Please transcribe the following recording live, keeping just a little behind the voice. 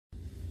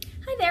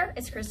there,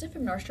 it's Kristen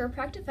from North Shore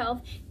Practive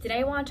Health.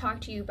 Today I want to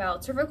talk to you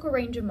about cervical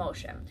range of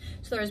motion.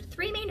 So there's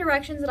three main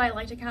directions that I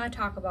like to kind of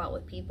talk about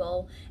with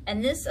people,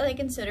 and this I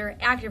consider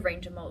active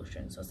range of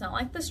motion. So it's not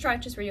like the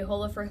stretches where you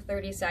hold it for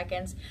 30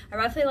 seconds. I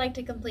roughly like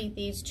to complete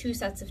these 2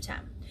 sets of 10.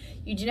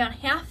 You do not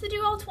have to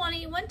do all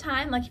 20 at one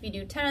time. Like if you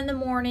do 10 in the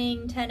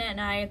morning, 10 at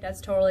night,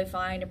 that's totally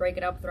fine to break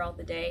it up throughout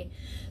the day.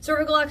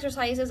 Cervical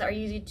exercises are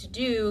easy to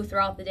do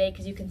throughout the day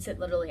because you can sit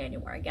literally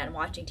anywhere. Again,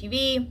 watching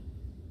TV,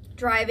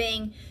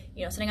 driving,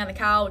 sitting on the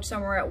couch,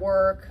 somewhere at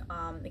work.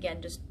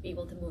 Again, just be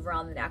able to move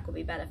around the neck will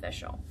be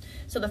beneficial.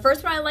 So the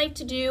first one I like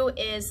to do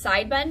is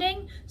side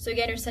bending. So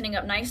again, you're sitting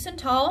up nice and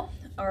tall,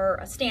 or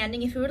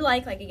standing if you would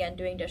like again,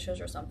 doing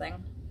dishes or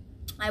something.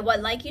 I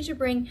would like you to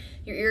bring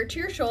your ear to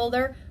your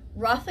shoulder,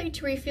 roughly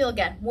to where you feel,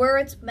 again, where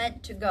it's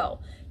meant to go.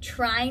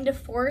 Trying to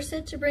force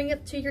it to bring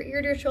it to your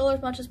ear to your shoulder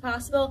as much as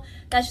possible,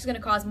 that's just gonna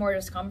cause more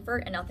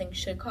discomfort and nothing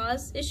should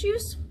cause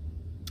issues.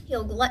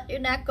 You'll let your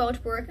neck go to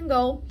where it can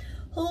go.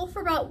 Hold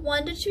for about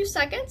 1 to 2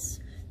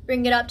 seconds,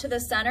 bring it up to the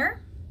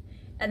center,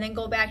 and then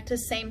go back to the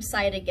same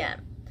side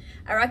again.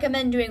 I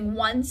recommend doing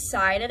one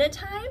side at a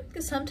time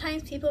because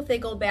sometimes people, if they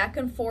go back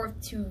and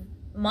forth too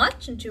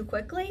much and too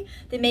quickly,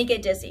 they may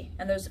get dizzy,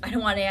 and I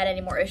don't want to add any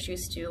more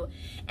issues to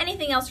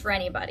anything else for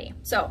anybody.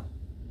 So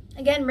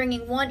again,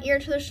 bringing one ear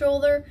to the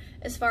shoulder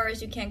as far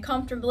as you can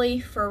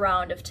comfortably for a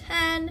round of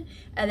 10,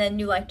 and then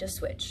you like to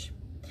switch.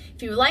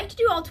 If you would like to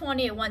do all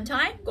 20 at one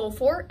time, go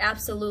for it,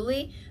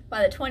 absolutely.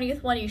 By the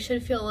 20th one, you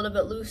should feel a little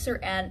bit looser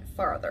and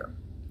farther.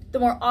 The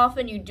more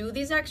often you do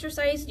these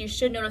exercises, you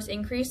should notice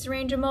increased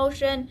range of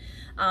motion,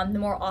 the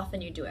more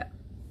often you do it.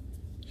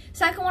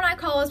 Second one I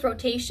call is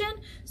rotation.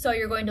 So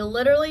you're going to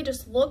literally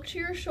just look to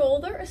your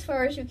shoulder as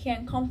far as you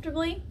can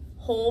comfortably,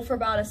 hold for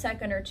about a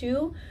second or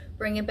two,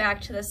 bring it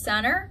back to the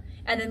center,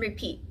 and then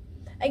repeat.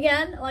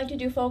 Again, I like to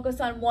do focus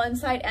on one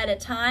side at a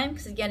time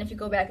because again, if you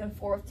go back and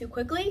forth too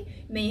quickly,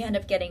 you may end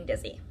up getting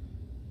dizzy.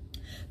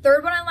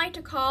 Third one I like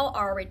to call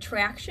are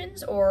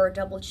retractions, or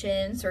double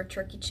chins or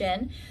turkey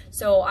chin.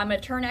 So I'm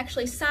going to turn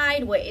actually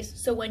sideways.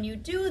 So when you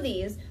do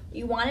these,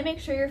 you want to make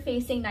sure you're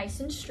facing nice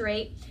and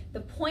straight.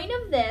 The point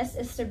of this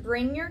is to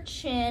bring your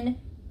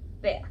chin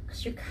back.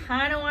 So you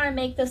kind of want to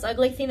make this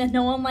ugly thing that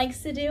no one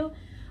likes to do.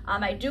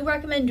 I do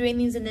recommend doing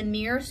these in the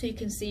mirror so you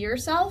can see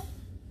yourself.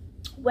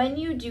 When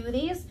you do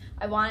these,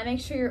 I want to make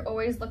sure you're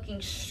always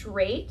looking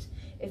straight.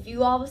 If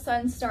you all of a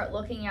sudden start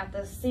looking at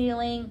the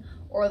ceiling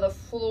or the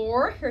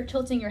floor, you're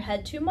tilting your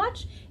head too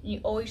much, and you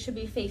always should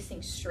be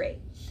facing straight.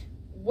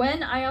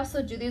 When I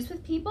also do these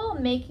with people,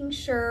 making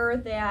sure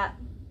that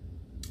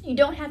you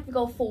don't have to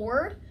go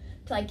forward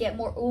to get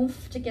more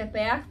oomph to get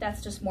back.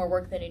 That's just more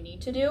work than you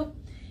need to do.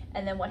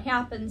 And then what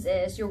happens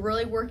is you're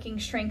really working,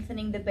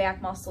 strengthening the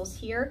back muscles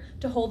here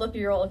to hold up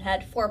your own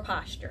head for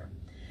posture.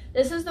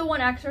 This is the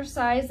one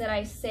exercise that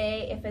I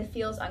say if it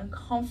feels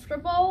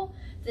uncomfortable,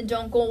 then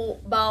don't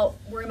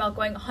worry about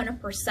going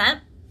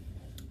 100%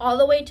 all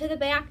the way to the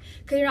back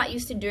because you're not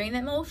used to doing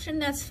that motion.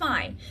 That's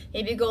fine.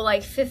 Maybe go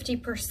like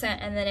 50%,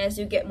 and then as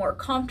you get more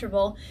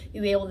comfortable,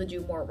 you'll be able to do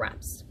more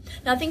reps.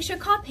 Nothing should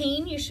cause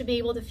pain. You should be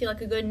able to feel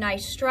like a good,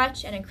 nice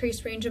stretch and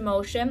increased range of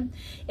motion.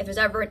 If there's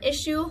ever an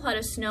issue, let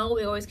us know.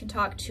 We always can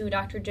talk to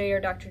Dr. J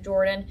or Dr.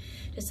 Jordan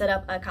to set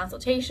up a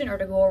consultation or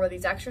to go over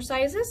these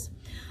exercises.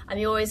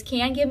 You always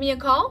can give me a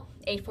call,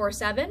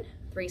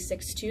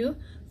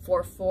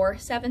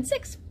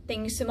 847-362-4476.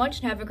 Thank you so much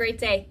and have a great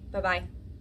day. Bye-bye.